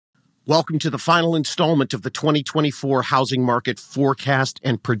Welcome to the final installment of the 2024 Housing Market Forecast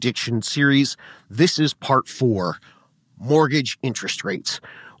and Prediction Series. This is part 4, mortgage interest rates.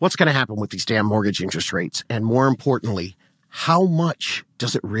 What's going to happen with these damn mortgage interest rates? And more importantly, how much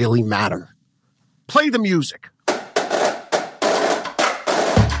does it really matter? Play the music.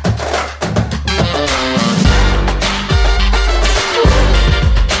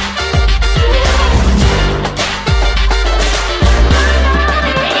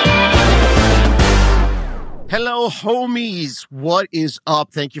 Hello, homies. What is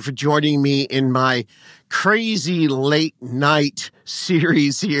up? Thank you for joining me in my crazy late night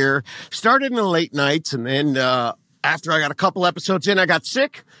series here. Started in the late nights, and then after I got a couple episodes in, I got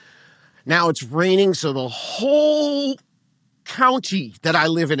sick. Now it's raining, so the whole county that I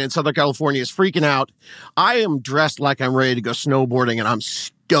live in Southern California is freaking out. I am dressed like I'm ready to go snowboarding, and I'm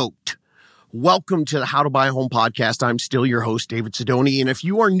stoked. Welcome to the How to Buy a Home podcast. I'm still your host, David Sidoni. And if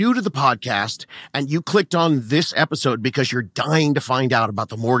you are new to the podcast and you clicked on this episode because you're dying to find out about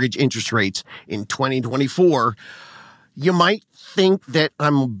the mortgage interest rates in 2024, you might think that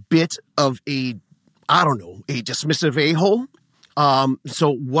I'm a bit of a dismissive a-hole.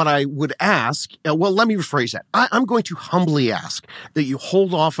 So what I would ask, let me rephrase that. I'm going to humbly ask that you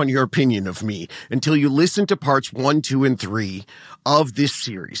hold off on your opinion of me until you listen to parts 1, 2, and 3 of this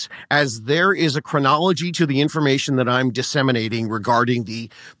series, as there is a chronology to the information that I'm disseminating regarding the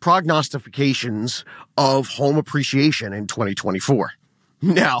prognostications of home appreciation in 2024.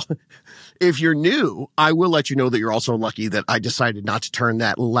 Now, if you're new, I will let you know that you're also lucky that I decided not to turn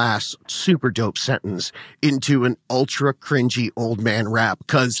that last super dope sentence into an ultra cringy old man rap,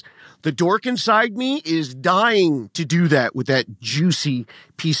 because the dork inside me is dying to do that with that juicy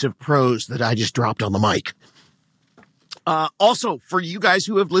piece of prose that I just dropped on the mic. Also, for you guys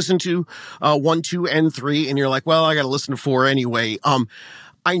who have listened to 1, 2, and 3, and you're like, well, I got to listen to 4 anyway.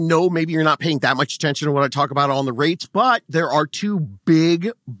 I know maybe you're not paying that much attention to what I talk about on the rates, but there are 2 big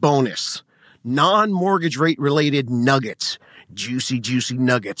bonus non-mortgage rate related nuggets, juicy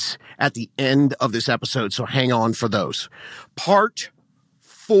nuggets at the end of this episode. So hang on for those. Part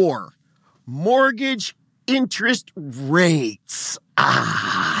 4, mortgage interest rates.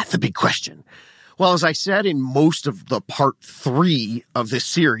 The big question. Well, as I said in most of the part 3 of this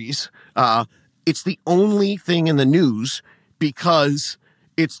series, it's the only thing in the news because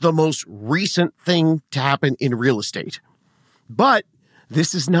it's the most recent thing to happen in real estate. But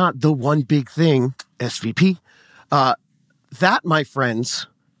this is not the one big thing, SVP. That, my friends,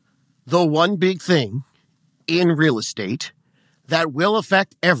 the one big thing in real estate that will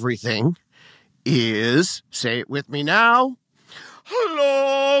affect everything is, say it with me now,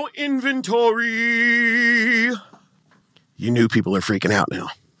 hello, inventory. You knew people are freaking out now.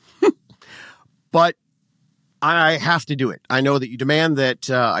 But I have to do it. I know that you demand that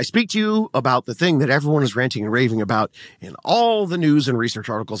I speak to you about the thing that everyone is ranting and raving about in all the news and research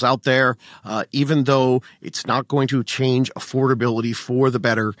articles out there, even though it's not going to change affordability for the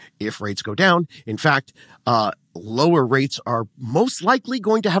better if rates go down. In fact, lower rates are most likely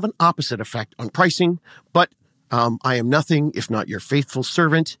going to have an opposite effect on pricing. But I am nothing if not your faithful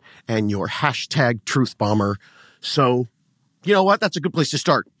servant and your hashtag truth bomber. So, you know what? That's a good place to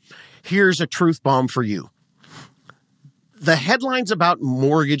start. Here's a truth bomb for you. The headlines about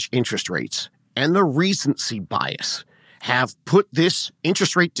mortgage interest rates and the recency bias have put this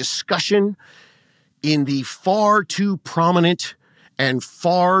interest rate discussion in the far too prominent and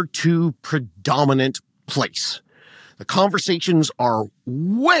far too predominant place. The conversations are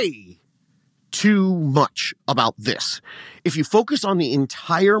way too much about this. If you focus on the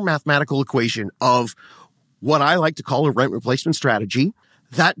entire mathematical equation of what I like to call a rent replacement strategy,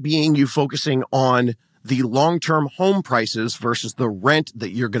 that being you focusing on the long-term home prices versus the rent that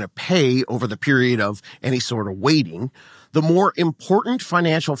you're going to pay over the period of any sort of waiting, the more important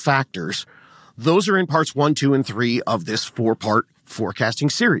financial factors, those are in parts 1, 2, and 3 of this 4-part forecasting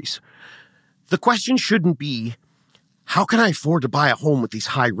series. The question shouldn't be, how can I afford to buy a home with these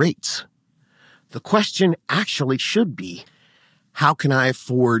high rates? The question actually should be, how can I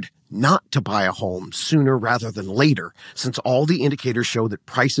afford not to buy a home sooner rather than later, since all the indicators show that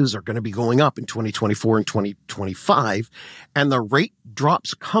prices are going to be going up in 2024 and 2025, and the rate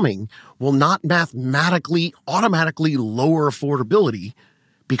drops coming will not mathematically, automatically lower affordability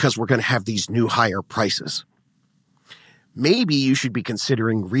because we're going to have these new higher prices. Maybe you should be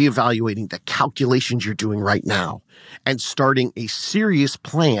considering reevaluating the calculations you're doing right now and starting a serious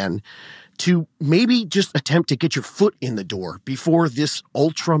plan to maybe just attempt to get your foot in the door before this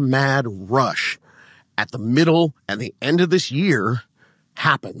ultra mad rush at the middle and the end of this year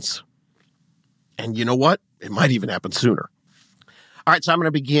happens. And you know what? It might even happen sooner. All right, so I'm going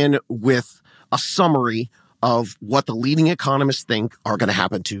to begin with a summary of what the leading economists think are going to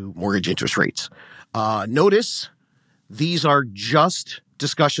happen to mortgage interest rates. Notice these are just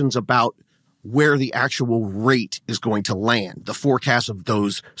discussions about where the actual rate is going to land, the forecast of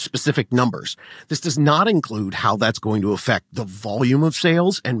those specific numbers. This does not include how that's going to affect the volume of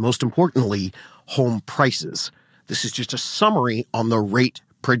sales and, most importantly, home prices. This is just a summary on the rate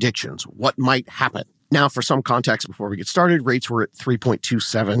predictions, what might happen. Now, for some context before we get started, rates were at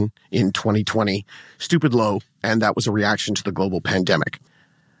 3.27 in 2020, stupid low, and that was a reaction to the global pandemic.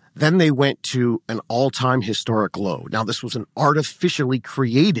 Then they went to an all-time historic low. Now, this was an artificially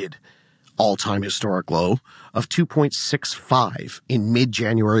created all-time historic low of 2.65 in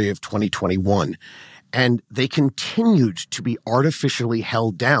mid-January of 2021. And they continued to be artificially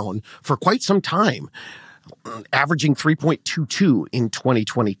held down for quite some time, averaging 3.22 in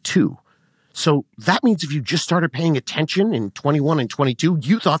 2022. So that means if you just started paying attention in 21 and 22,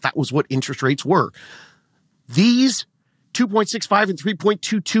 you thought that was what interest rates were. These 2.65 and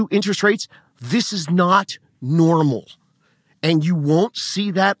 3.22 interest rates, this is not normal. And you won't see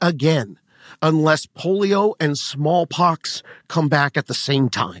that again unless polio and smallpox come back at the same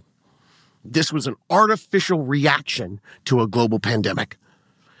time. This was an artificial reaction to a global pandemic.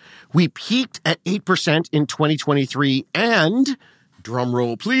 We peaked at 8% in 2023 and, drum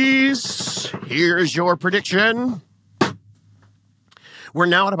roll please, here's your prediction. We're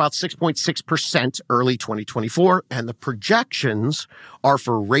now at about 6.6% early 2024, and the projections are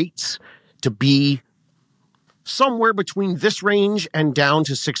for rates to be somewhere between this range and down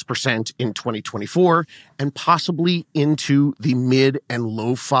to 6% in 2024, and possibly into the mid and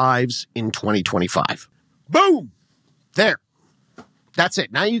low fives in 2025. Boom! There. That's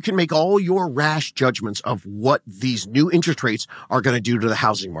it. Now you can make all your rash judgments of what these new interest rates are going to do to the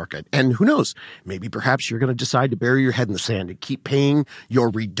housing market. And who knows, maybe perhaps you're going to decide to bury your head in the sand and keep paying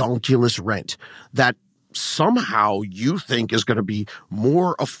your redonkulous rent that somehow you think is going to be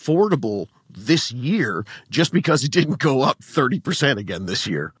more affordable this year just because it didn't go up 30% again this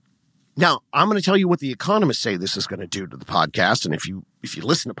year. Now, I'm going to tell you what the economists say this is going to do to the podcast. And if you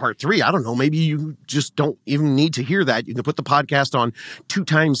listen to part 3, I don't know, maybe you just don't even need to hear that. You can put the podcast on 2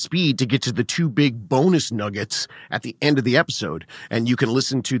 times speed to get to the 2 big bonus nuggets at the end of the episode. And you can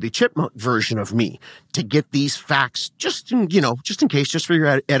listen to the chipmunk version of me to get these facts just in case, just for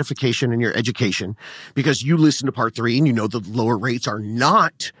your edification and your education, because you listen to part 3 and you know the lower rates are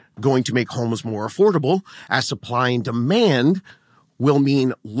not going to make homes more affordable, as supply and demand will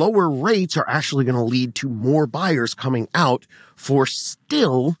mean lower rates are actually going to lead to more buyers coming out for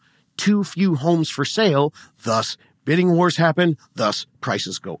still too few homes for sale. Thus, bidding wars happen. Thus,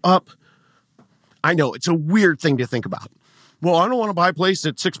 prices go up. I know it's a weird thing to think about. Well, I don't want to buy a place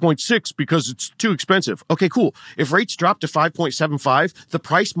at 6.6 because it's too expensive. Okay, cool. If rates drop to 5.75, the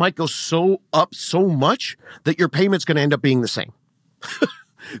price might go up so much that your payment's going to end up being the same.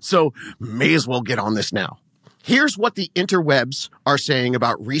 So may as well get on this now. Here's what the interwebs are saying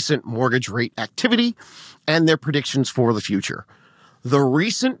about recent mortgage rate activity and their predictions for the future. The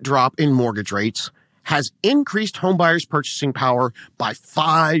recent drop in mortgage rates has increased homebuyers' purchasing power by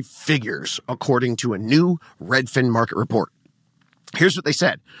 5 figures, according to a new Redfin market report. Here's what they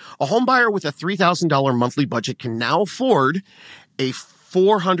said. A homebuyer with a $3,000 monthly budget can now afford a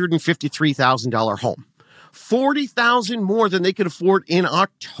 $453,000 home. $40,000 more than they could afford in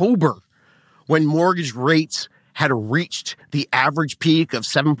October, when mortgage rates had reached the average peak of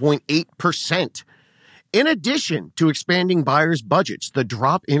 7.8%. In addition to expanding buyers' budgets, the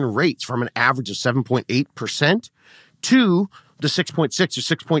drop in rates from an average of 7.8% to the 6.6 or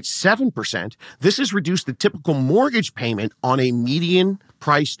 6.7%, this has reduced the typical mortgage payment on a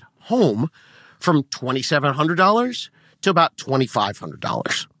median-priced home from $2,700 to about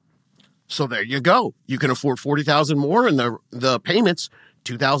 $2,500. So there you go. You can afford $40,000 more and the payments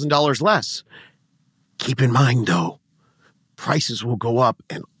 $2,000 less. Keep in mind, though, prices will go up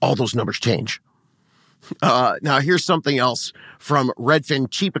and all those numbers change. Now, here's something else from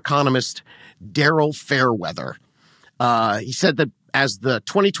Redfin chief economist Daryl Fairweather. He said that as the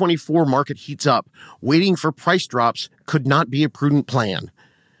 2024 market heats up, waiting for price drops could not be a prudent plan.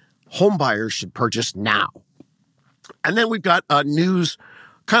 Homebuyers should purchase now. And then we've got news,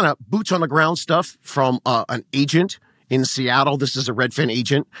 kind of boots on the ground stuff from an agent in Seattle. This is a Redfin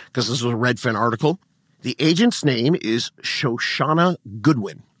agent because this was a Redfin article. The agent's name is Shoshana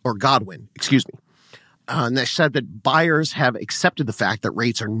Godwin. And they said that buyers have accepted the fact that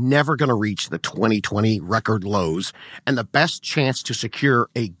rates are never going to reach the 2020 record lows, and the best chance to secure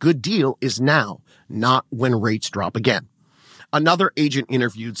a good deal is now, not when rates drop again. Another agent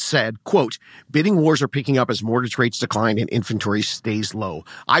interviewed said, quote, bidding wars are picking up as mortgage rates decline and inventory stays low.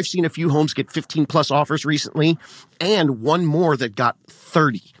 I've seen a few homes get 15 plus offers recently and one more that got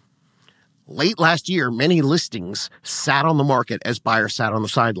 30. Late last year, many listings sat on the market as buyers sat on the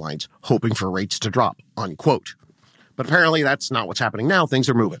sidelines, hoping for rates to drop, unquote. But apparently that's not what's happening now. Things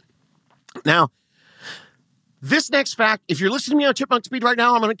are moving. Now, this next fact, if you're listening to me on Chipmunk Speed right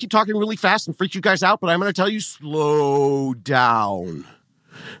now, I'm going to keep talking really fast and freak you guys out, but I'm going to tell you, slow down.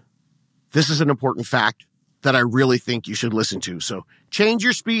 This is an important fact that I really think you should listen to. So change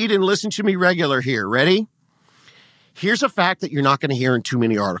your speed and listen to me regular here. Ready? Here's a fact that you're not going to hear in too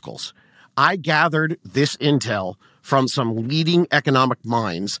many articles. I gathered this intel from some leading economic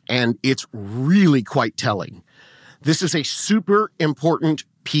minds, and it's really quite telling. This is a super important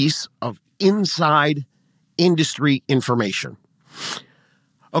piece of inside industry information.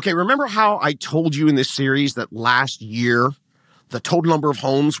 Okay, remember how I told you in this series that last year, the total number of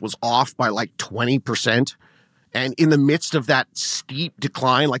homes was off by like 20%? And in the midst of that steep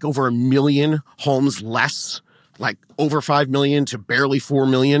decline, like over 1 million homes less, like over 5 million to barely 4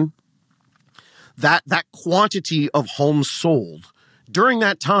 million, that quantity of homes sold during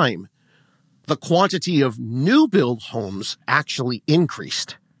that time, the quantity of new build homes actually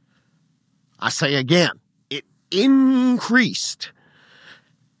increased. I say again, it increased.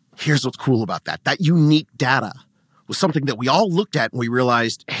 Here's what's cool about that. That unique data was something that we all looked at and we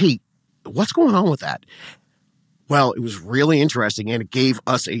realized, hey, what's going on with that? Well, it was really interesting and it gave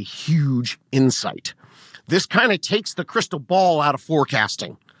us a huge insight. This kind of takes the crystal ball out of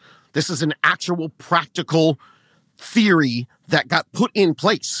forecasting. This is an actual practical theory that got put in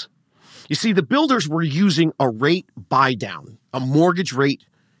place. You see, the builders were using a rate buy down, a mortgage rate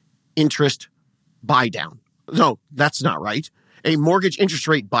interest buy down. No, that's not right. A mortgage interest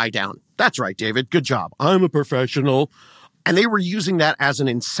rate buy down. That's right, David. Good job. I'm a professional. And they were using that as an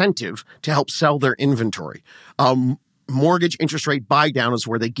incentive to help sell their inventory. Mortgage interest rate buy down is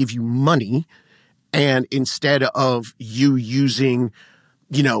where they give you money, and instead of you using,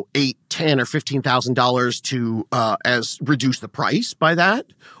 $8,000, $10,000, or $15,000 to as reduce the price by that,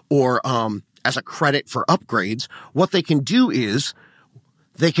 or as a credit for upgrades, what they can do is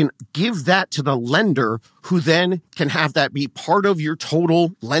they can give that to the lender, who then can have that be part of your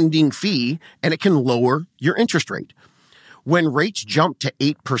total lending fee, and it can lower your interest rate. When rates jumped to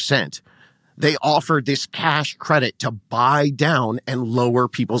 8%, they offered this cash credit to buy down and lower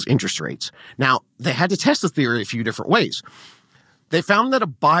people's interest rates. Now, they had to test the theory a few different ways. They found that a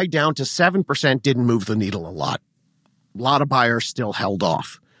buy down to 7% didn't move the needle a lot. A lot of buyers still held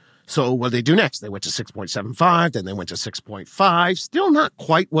off. So what did they do next? They went to 6.75, then they went to 6.5. Still not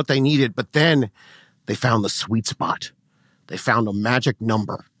quite what they needed, but then they found the sweet spot. They found a magic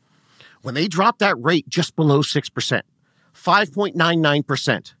number. When they dropped that rate just below 6%,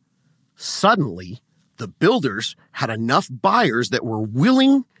 5.99%, suddenly the builders had enough buyers that were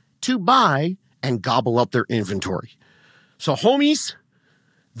willing to buy and gobble up their inventory. So homies,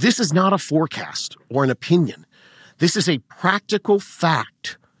 this is not a forecast or an opinion. This is a practical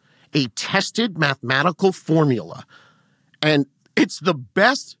fact, a tested mathematical formula. And it's the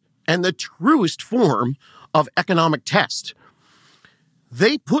best and the truest form of economic test.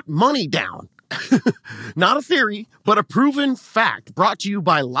 They put money down. Not a theory, but a proven fact brought to you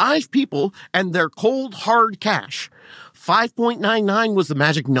by live people and their cold, hard cash. 5.99 was the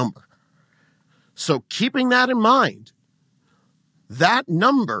magic number. So keeping that in mind, that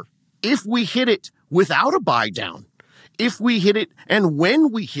number, if we hit it without a buy down, if we hit it and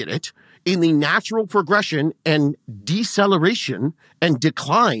when we hit it in the natural progression and deceleration and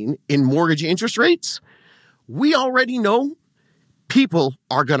decline in mortgage interest rates, we already know people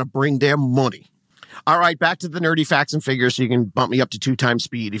are going to bring their money. All right, back to the nerdy facts and figures so you can bump me up to 2 times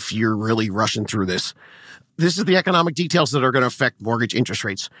speed if you're really rushing through this. This is the economic details that are going to affect mortgage interest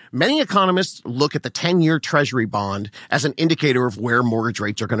rates. Many economists look at the 10-year Treasury bond as an indicator of where mortgage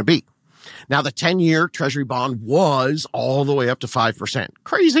rates are going to be. Now, the 10-year Treasury bond was all the way up to 5%.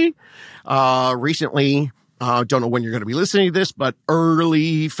 Crazy. Recently, don't know when you're going to be listening to this, but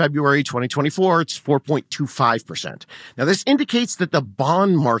early February 2024, it's 4.25%. Now, this indicates that the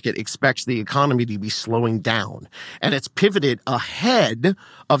bond market expects the economy to be slowing down, and it's pivoted ahead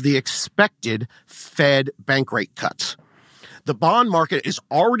of the expected Fed bank rate cuts. The bond market is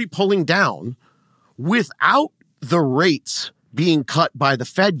already pulling down without the rates being cut by the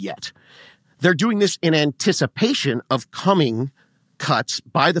Fed yet. They're doing this in anticipation of coming cuts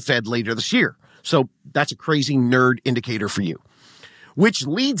by the Fed later this year. So that's a crazy nerd indicator for you. Which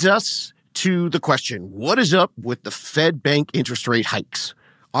leads us to the question, what is up with the Fed bank interest rate hikes?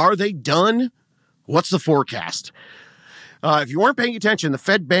 Are they done? What's the forecast? If you weren't paying attention, the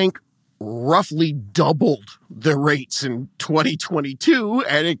Fed Bank roughly doubled the rates in 2022,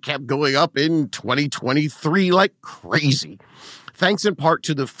 and it kept going up in 2023 like crazy, thanks in part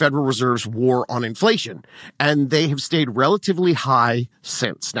to the Federal Reserve's war on inflation. And they have stayed relatively high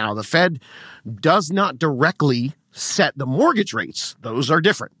since. Now, the Fed does not directly set the mortgage rates. Those are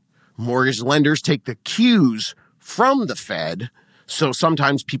different. Mortgage lenders take the cues from the Fed, so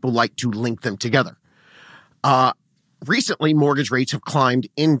sometimes people like to link them together. Recently, mortgage rates have climbed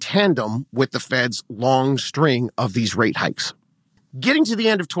in tandem with the Fed's long string of these rate hikes. Getting to the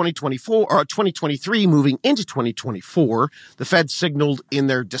end of 2023, moving into 2024, the Fed signaled in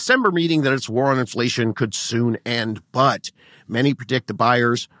their December meeting that its war on inflation could soon end, but many predict the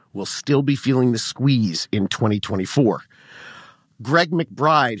buyers will still be feeling the squeeze in 2024. Greg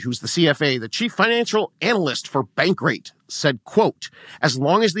McBride, who's the CFA, the chief financial analyst for Bankrate, said, quote, "As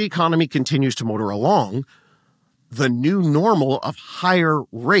long as the economy continues to motor along, the new normal of higher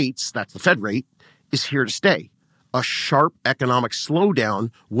rates, that's the Fed rate, is here to stay. A sharp economic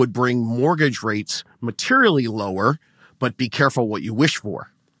slowdown would bring mortgage rates materially lower, but be careful what you wish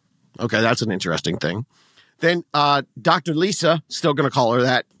for." Okay, that's an interesting thing. Then Dr. Lisa, still going to call her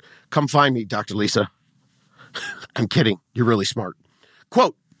that. Come find me, Dr. Lisa. I'm kidding. You're really smart.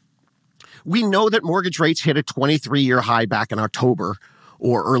 Quote, "We know that mortgage rates hit a 23-year high back in October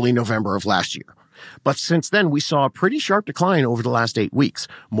or early November of last year. But since then, we saw a pretty sharp decline over the last 8 weeks.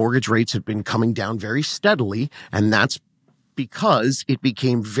 Mortgage rates have been coming down very steadily, and that's because it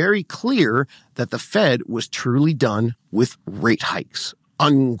became very clear that the Fed was truly done with rate hikes,"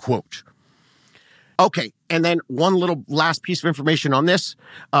 unquote. Okay, and then one little last piece of information on this.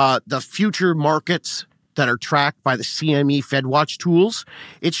 The future markets that are tracked by the CME FedWatch tools,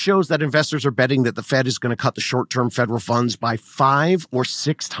 it shows that investors are betting that the Fed is going to cut the short-term federal funds by 5 or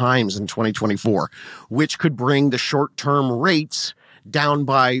 6 times in 2024, which could bring the short-term rates down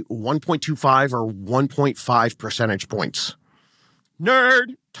by 1.25 or 1.5 percentage points.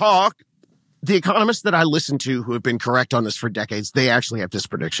 Nerd talk. The economists that I listen to who have been correct on this for decades, they actually have this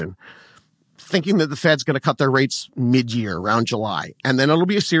prediction, thinking that the Fed's going to cut their rates mid-year, around July. And then it'll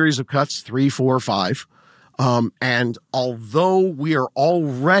be a series of cuts, 3, 4, 5. And although we are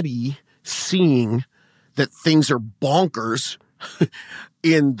already seeing that things are bonkers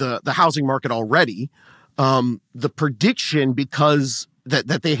in the housing market already, the prediction, because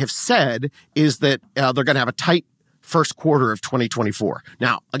that they have said, is that they're going to have a tight first quarter of 2024.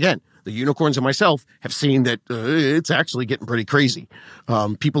 Now, again, the unicorns and myself have seen that it's actually getting pretty crazy.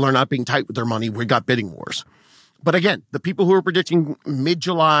 People are not being tight with their money. We got bidding wars. But again, the people who are predicting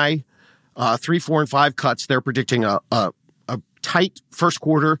mid-July, 3, 4, and 5 cuts, they're predicting a tight first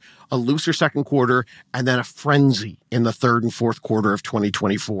quarter, a looser second quarter, and then a frenzy in the third and fourth quarter of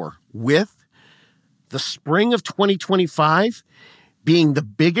 2024, with the spring of 2025 being the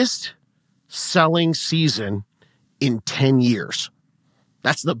biggest selling season in 10 years.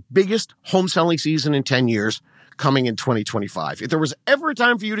 That's the biggest home selling season in 10 years coming in 2025. If there was ever a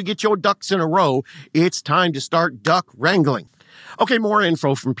time for you to get your ducks in a row, it's time to start duck wrangling. Okay, more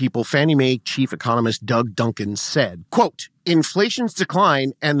info from people. Fannie Mae chief economist Doug Duncan said, quote, "Inflation's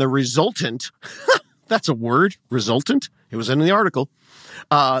decline and the resultant," that's a word, resultant. It was in the article.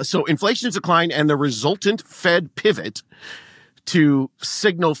 So inflation's decline and the resultant Fed pivot to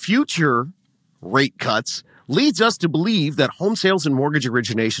signal future rate cuts leads us to believe that home sales and mortgage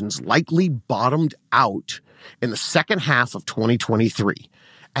originations likely bottomed out in the second half of 2023,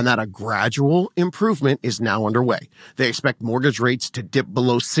 and that a gradual improvement is now underway. They expect mortgage rates to dip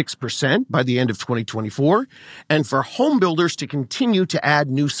below 6% by the end of 2024, and for home builders to continue to add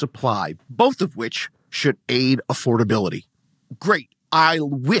new supply, both of which should aid affordability. Great. I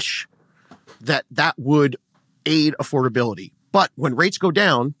wish that would aid affordability. But when rates go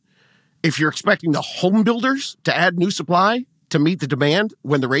down, if you're expecting the home builders to add new supply to meet the demand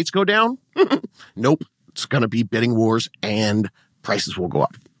when the rates go down, nope, it's going to be bidding wars and prices will go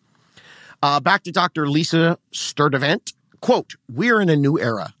up. Back to Dr. Lisa Sturdivant. Quote, "We're in a new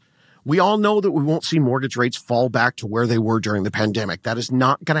era. We all know that we won't see mortgage rates fall back to where they were during the pandemic. That is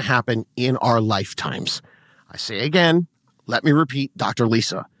not going to happen in our lifetimes." I say again, let me repeat, Dr.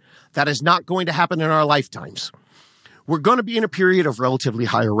 Lisa, that is not going to happen in our lifetimes. We're going to be in a period of relatively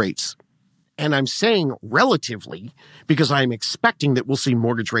higher rates. And I'm saying relatively because I'm expecting that we'll see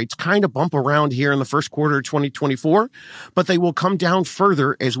mortgage rates kind of bump around here in the first quarter of 2024, but they will come down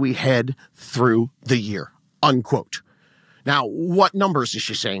further as we head through the year, unquote. Now, what numbers is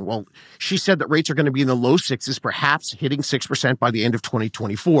she saying? Well, she said that rates are going to be in the low sixes, perhaps hitting 6% by the end of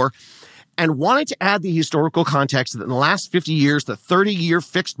 2024, and wanted to add the historical context that in the last 50 years, the 30-year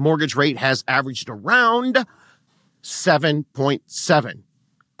fixed mortgage rate has averaged around 7.7.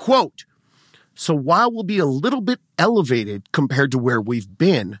 Quote, so while we'll be a little bit elevated compared to where we've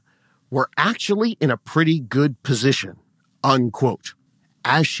been, we're actually in a pretty good position, unquote.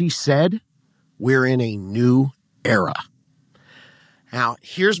 As she said, we're in a new era. Now,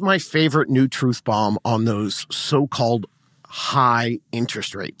 here's my favorite new truth bomb on those so-called high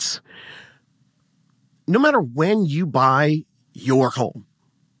interest rates. No matter when you buy your home,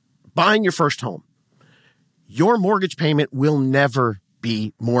 buying your first home, your mortgage payment will never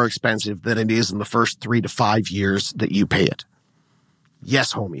be more expensive than it is in the first 3 to 5 years that you pay it.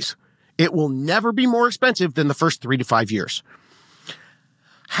 Yes, homies, it will never be more expensive than the first 3 to 5 years.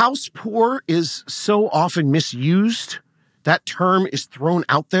 House poor is so often misused. That term is thrown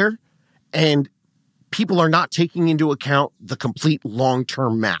out there, and people are not taking into account the complete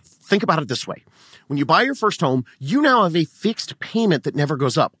long-term math. Think about it this way. When you buy your first home, you now have a fixed payment that never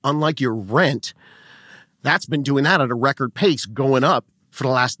goes up. Unlike your rent, that's been doing that at a record pace, going up for the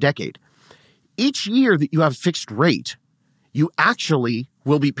last decade. Each year that you have a fixed rate, you actually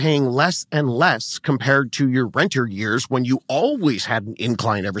will be paying less and less compared to your renter years when you always had an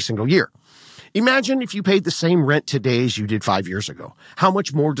incline every single year. Imagine if you paid the same rent today as you did 5 years ago. How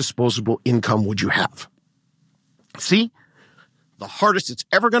much more disposable income would you have? See, the hardest it's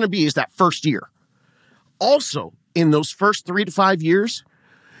ever going to be is that first year. Also, in those first 3 to 5 years,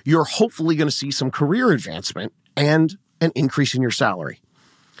 you're hopefully going to see some career advancement and an increase in your salary.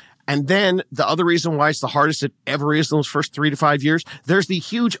 And then the other reason why it's the hardest it ever is in those first 3 to 5 years, there's the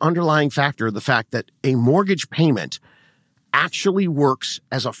huge underlying factor of the fact that a mortgage payment actually works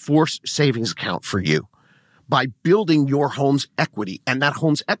as a forced savings account for you by building your home's equity. And that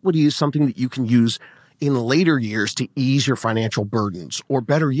home's equity is something that you can use in later years to ease your financial burdens, or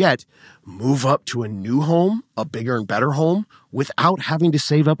better yet, move up to a new home, a bigger and better home, without having to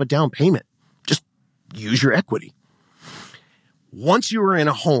save up a down payment. Just use your equity. Once you are in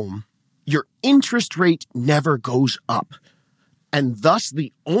a home, your interest rate never goes up. And thus,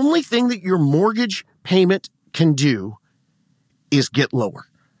 the only thing that your mortgage payment can do is get lower.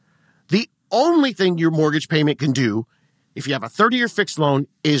 The only thing your mortgage payment can do, if you have a 30-year fixed loan,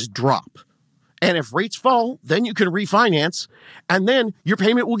 is drop. And if rates fall, then you can refinance, and then your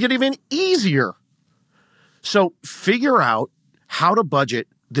payment will get even easier. So figure out how to budget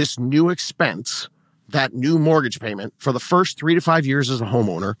this new expense, that new mortgage payment, for the first 3 to 5 years as a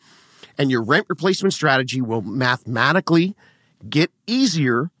homeowner, and your rent replacement strategy will mathematically get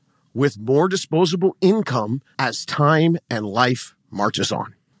easier with more disposable income as time and life marches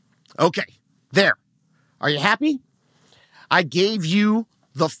on. Okay, there. Are you happy? I gave you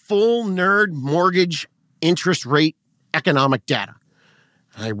the full nerd mortgage interest rate economic data.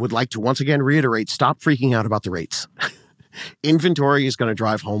 I would like to once again reiterate, stop freaking out about the rates. Inventory is going to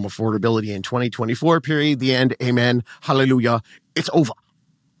drive home affordability in 2024, period. The end. Amen. Hallelujah. It's over.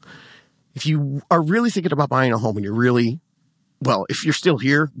 If you are really thinking about buying a home and if you're still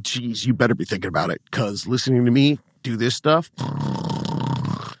here, geez, you better be thinking about it, because listening to me do this stuff.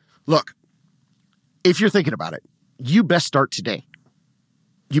 Look, if you're thinking about it, you best start today.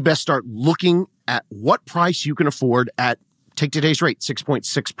 You best start looking at what price you can afford at, take today's rate,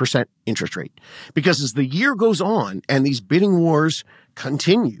 6.6% interest rate. Because as the year goes on and these bidding wars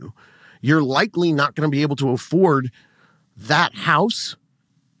continue, you're likely not going to be able to afford that house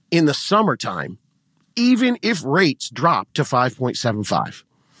in the summertime, even if rates drop to 5.75.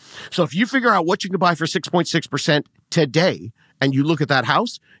 So if you figure out what you can buy for 6.6% today and you look at that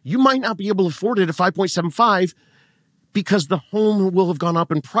house, you might not be able to afford it at 5.75 because the home will have gone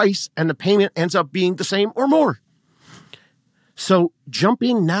up in price and the payment ends up being the same or more. So jump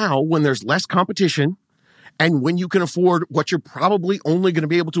in now when there's less competition and when you can afford what you're probably only going to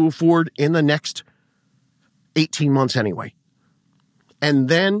be able to afford in the next 18 months anyway. And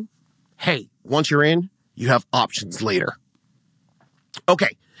then, hey, once you're in, you have options later.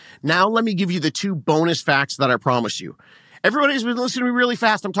 Okay, now let me give you the 2 bonus facts that I promised you. Everybody's been listening to me really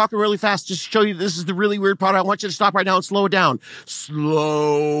fast. I'm talking really fast just to show you this is the really weird part. I want you to stop right now and slow it down.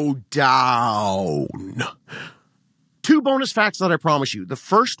 Slow down. 2 bonus facts that I promise you. The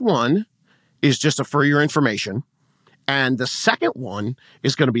first one is just for your information. And the second one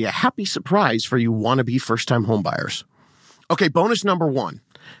is going to be a happy surprise for you wannabe first-time homebuyers. Okay, bonus number 1.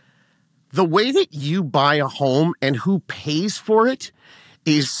 The way that you buy a home and who pays for it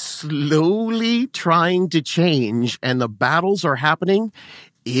is slowly trying to change, and the battles are happening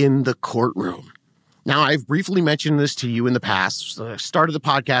in the courtroom. Now, I've briefly mentioned this to you in the past. Started the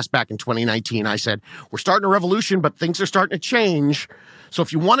podcast back in 2019. I said, we're starting a revolution, but things are starting to change. So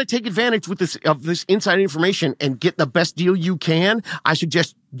if you want to take advantage of this inside information and get the best deal you can, I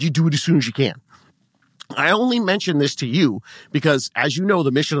suggest you do it as soon as you can. I only mention this to you because, as you know,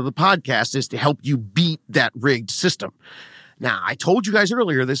 the mission of the podcast is to help you beat that rigged system. Now, I told you guys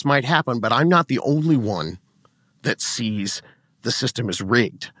earlier this might happen, but I'm not the only one that sees the system as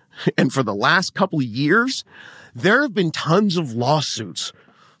rigged. And for the last couple of years, there have been tons of lawsuits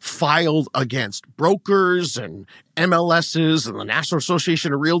filed against brokers and MLSs and the National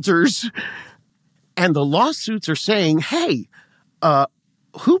Association of Realtors. And the lawsuits are saying, hey,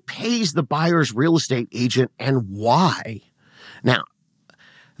 who pays the buyer's real estate agent and why? Now,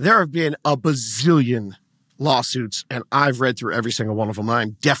 there have been a bazillion lawsuits, and I've read through every single one of them.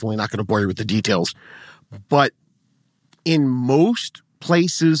 I'm definitely not going to bore you with the details. But in most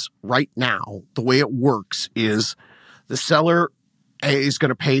places right now, the way it works is the seller is going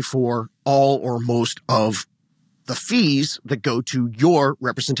to pay for all or most of the fees that go to your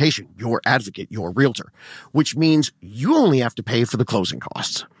representation, your advocate, your realtor, which means you only have to pay for the closing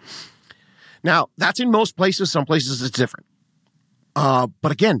costs. Now, that's in most places. Some places it's different.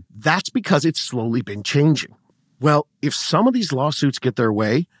 But again, that's because it's slowly been changing. Well, if some of these lawsuits get their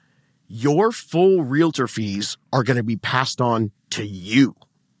way, your full realtor fees are going to be passed on to you,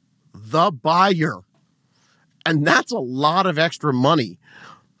 the buyer. And that's a lot of extra money,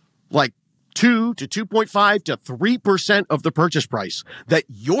 like 2 to 2.5 to 3% of the purchase price that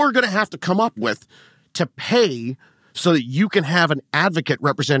you're going to have to come up with to pay so that you can have an advocate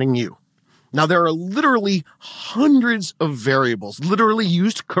representing you. Now, there are literally hundreds of variables, literally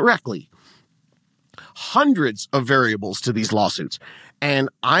used correctly, hundreds of variables to these lawsuits. And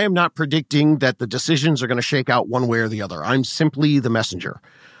I am not predicting that the decisions are going to shake out one way or the other. I'm simply the messenger.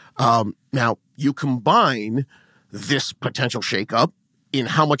 Now, you combine this potential shakeup in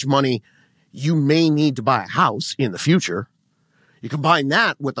how much money you may need to buy a house in the future. You combine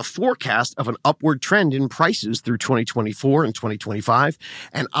that with a forecast of an upward trend in prices through 2024 and 2025.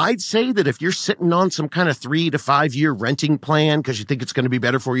 And I'd say that if you're sitting on some kind of 3 to 5 year renting plan because you think it's going to be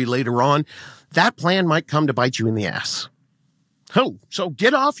better for you later on, that plan might come to bite you in the ass. Oh, so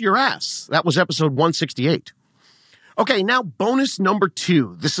get off your ass. That was episode 168. Okay, now bonus number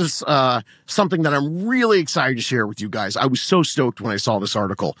 2. This is something that I'm really excited to share with you guys. I was so stoked when I saw this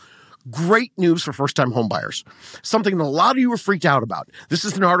article. Great news for first-time homebuyers. Something that a lot of you were freaked out about. This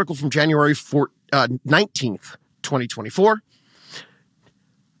is an article from January 19th, 2024.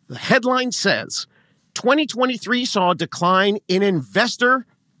 The headline says, 2023 saw a decline in investor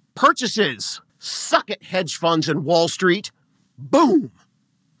purchases. Suck it, hedge funds and Wall Street. Boom.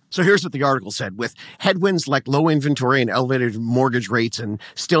 So here's what the article said. With headwinds like low inventory and elevated mortgage rates and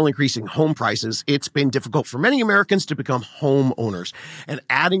still increasing home prices, it's been difficult for many Americans to become homeowners. And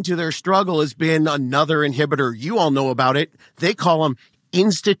adding to their struggle has been another inhibitor. You all know about it. They call them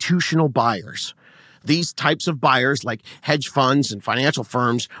institutional buyers. These types of buyers, like hedge funds and financial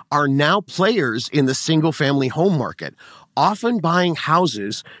firms, are now players in the single-family home market, often buying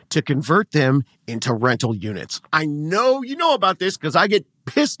houses to convert them into rental units. I know you know about this because I get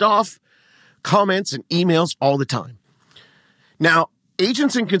pissed off comments and emails all the time. Now,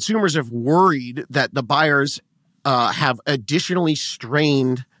 agents and consumers have worried that the buyers have additionally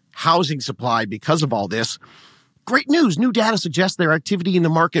strained housing supply because of all this. Great news. New data suggests their activity in the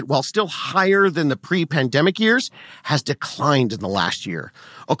market, while still higher than the pre-pandemic years, has declined in the last year.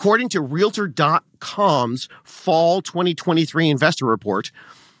 According to Realtor.com's fall 2023 investor report,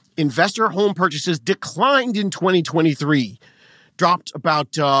 investor home purchases declined in 2023, dropped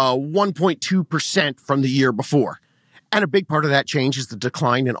about 1.2% from the year before. And a big part of that change is the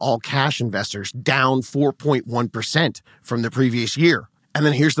decline in all cash investors, down 4.1% from the previous year. And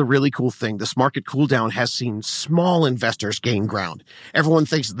then here's the really cool thing. This market cool down has seen small investors gain ground. Everyone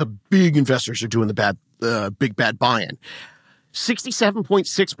thinks the big investors are doing the big bad buy-in.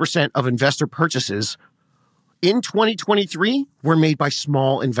 67.6% of investor purchases in 2023 were made by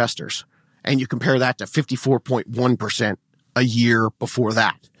small investors. And you compare that to 54.1% a year before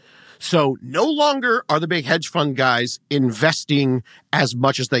that. So no longer are the big hedge fund guys investing as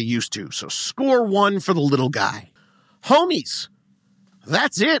much as they used to. So score 1 for the little guy. Homies.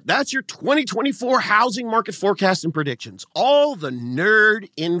 That's it. That's your 2024 housing market forecast and predictions. All the nerd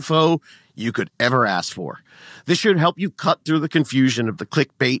info you could ever ask for. This should help you cut through the confusion of the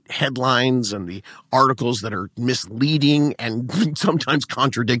clickbait headlines and the articles that are misleading and sometimes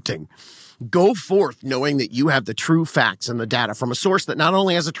contradicting. Go forth knowing that you have the true facts and the data from a source that not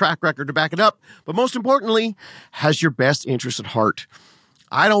only has a track record to back it up, but most importantly, has your best interest at heart.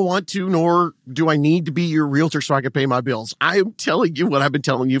 I don't want to, nor do I need to be your realtor so I can pay my bills. I am telling you what I've been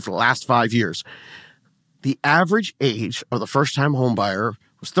telling you for the last 5 years. The average age of the first-time home buyer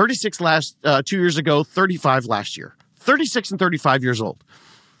was 36 2 years ago, 35 last year. 36 and 35 years old.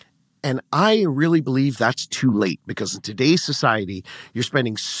 And I really believe that's too late because in today's society, you're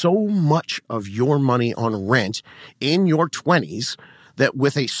spending so much of your money on rent in your 20s that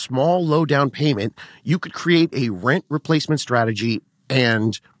with a small low down payment, you could create a rent replacement strategy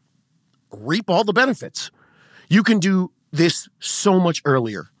and reap all the benefits. You can do this so much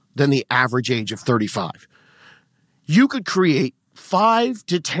earlier than the average age of 35. You could create 5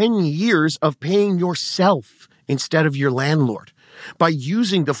 to 10 years of paying yourself instead of your landlord by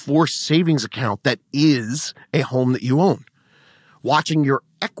using the forced savings account that is a home that you own. Watching your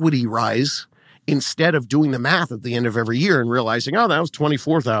equity rise instead of doing the math at the end of every year and realizing, oh, that was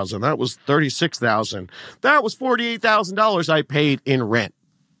 $24,000, that was $36,000, that was $48,000 I paid in rent.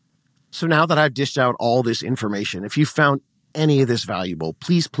 So now that I've dished out all this information, if you found any of this valuable,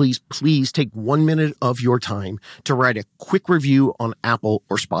 please, please, please take 1 minute of your time to write a quick review on Apple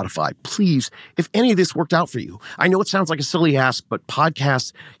or Spotify. Please, if any of this worked out for you. I know it sounds like a silly ask, but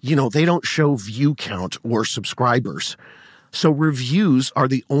podcasts, they don't show view count or subscribers. So reviews are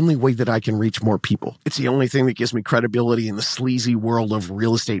the only way that I can reach more people. It's the only thing that gives me credibility in the sleazy world of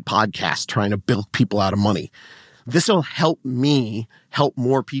real estate podcasts trying to bilk people out of money. This will help me help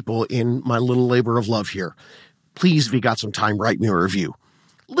more people in my little labor of love here. Please, if you got some time, write me a review.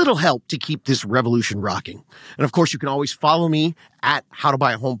 Little help to keep this revolution rocking. And of course, you can always follow me at How to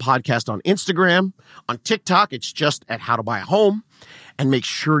Buy a Home Podcast on Instagram. On TikTok, it's just at How to Buy a Home. And make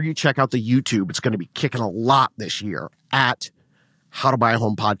sure you check out the YouTube. It's going to be kicking a lot this year at How to Buy a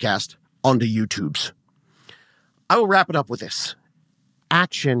Home Podcast on the YouTubes. I will wrap it up with this.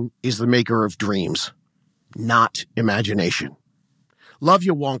 Action is the maker of dreams, not imagination. Love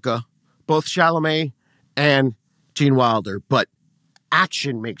you, Wonka. Both Chalamet and Gene Wilder, but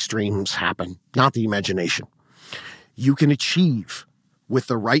action makes dreams happen, not the imagination. You can achieve with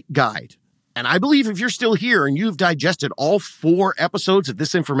the right guide. And I believe if you're still here and you've digested all 4 episodes of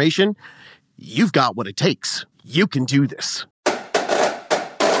this information, you've got what it takes. You can do this.